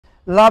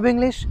love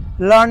English,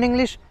 learn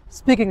English,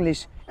 speak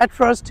English. At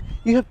first,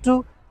 you have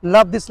to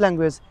love this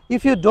language.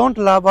 If you don't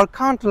love or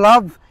can't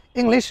love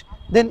English,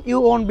 then you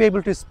won't be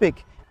able to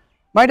speak.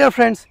 My dear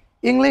friends,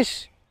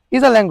 English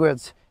is a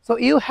language, so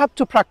you have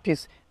to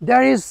practice.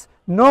 There is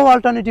no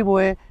alternative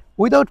way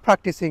without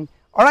practicing.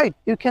 Alright,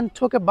 you can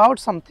talk about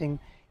something.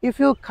 If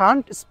you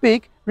can't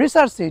speak,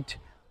 research it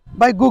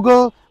by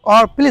Google,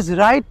 or please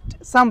write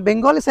some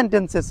Bengali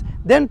sentences,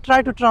 then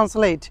try to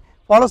translate.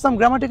 Follow some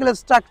grammatical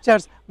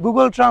structures,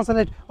 Google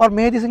Translate or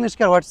Mehedi's English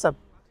Care WhatsApp.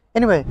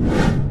 Anyway,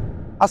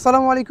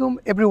 Assalamu alaikum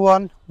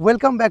everyone.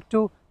 Welcome back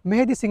to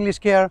Mehedi's English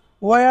Care,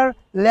 where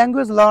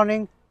language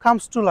learning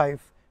comes to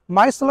life.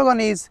 My slogan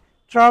is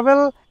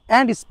travel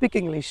and speak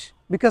English,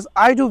 because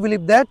I do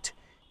believe that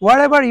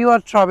wherever you are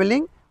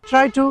traveling,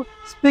 try to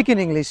speak in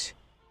English.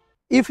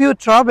 If you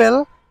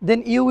travel,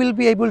 then you will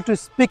be able to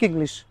speak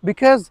English,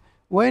 because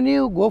when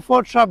you go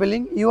for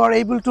traveling, you are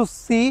able to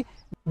see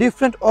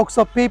different walks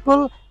of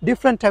people,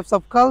 different types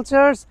of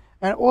cultures,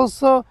 and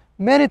also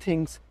many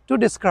things to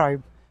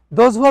describe.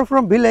 Those who are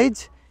from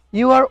village,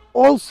 you are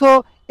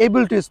also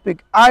able to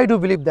speak. I do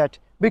believe that,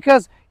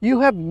 because you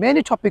have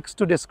many topics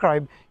to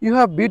describe. You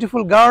have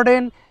beautiful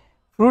garden,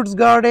 fruits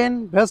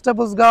garden,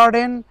 vegetables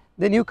garden,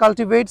 then you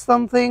cultivate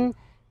something,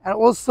 and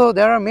also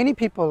there are many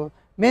people,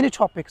 many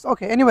topics.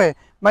 Okay, anyway,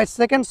 my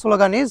second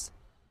slogan is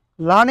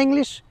learn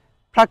English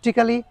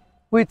practically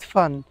with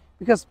fun,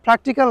 because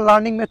practical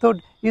learning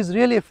method is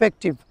really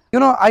effective. You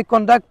know, I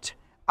conduct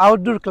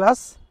outdoor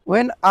class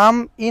when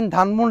I'm in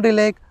Dhanmondi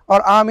Lake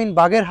or I'm in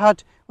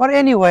Bagerhat or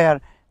anywhere.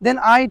 Then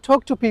I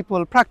talk to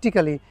people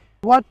practically.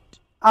 What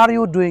are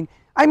you doing?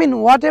 I mean,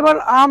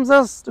 whatever I'm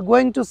just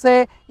going to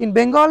say in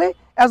Bengali,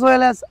 as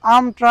well as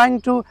I'm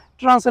trying to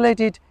translate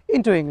it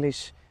into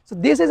English. So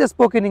this is a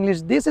spoken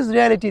English, this is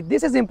reality,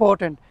 this is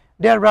important,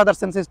 dear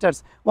brothers and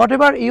sisters.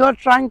 Whatever you are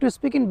trying to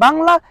speak in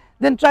Bangla,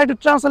 then try to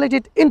translate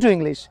it into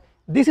English.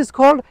 This is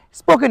called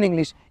spoken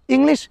English.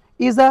 English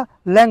is a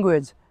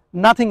language,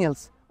 nothing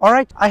else.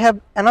 Alright, I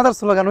have another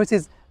slogan, which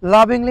is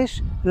love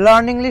English,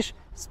 learn English,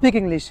 speak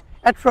English.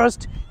 At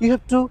first, you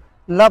have to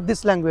love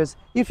this language.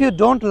 If you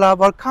don't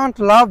love or can't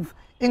love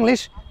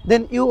English,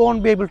 then you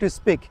won't be able to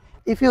speak.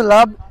 If you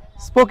love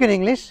spoken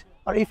English,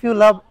 or if you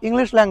love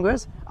English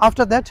language,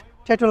 after that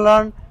try to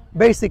learn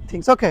basic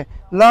things. Okay,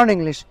 learn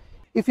English.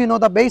 If you know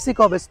the basic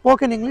of a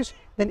spoken English,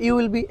 then you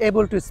will be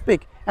able to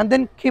speak, and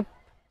then keep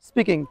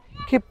speaking,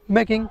 keep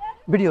making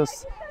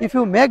videos. If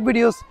you make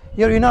videos,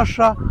 your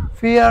inertia,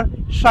 fear,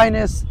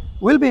 shyness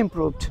will be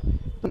improved.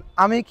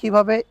 আমি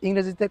কিভাবে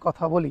ইংরেজিতে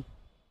কথা বলি?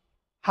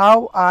 How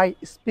I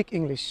speak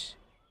English.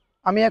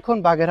 আমি এখন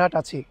বাগেরহাট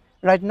আছি.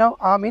 Right now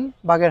I'm in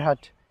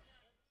Bagerhat.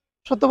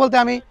 সত্য বলতে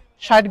আমি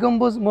 60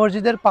 গম্বুজ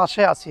মসজিদের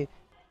পাশে আছি,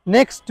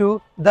 next to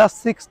the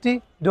 60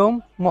 Dome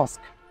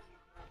Mosque.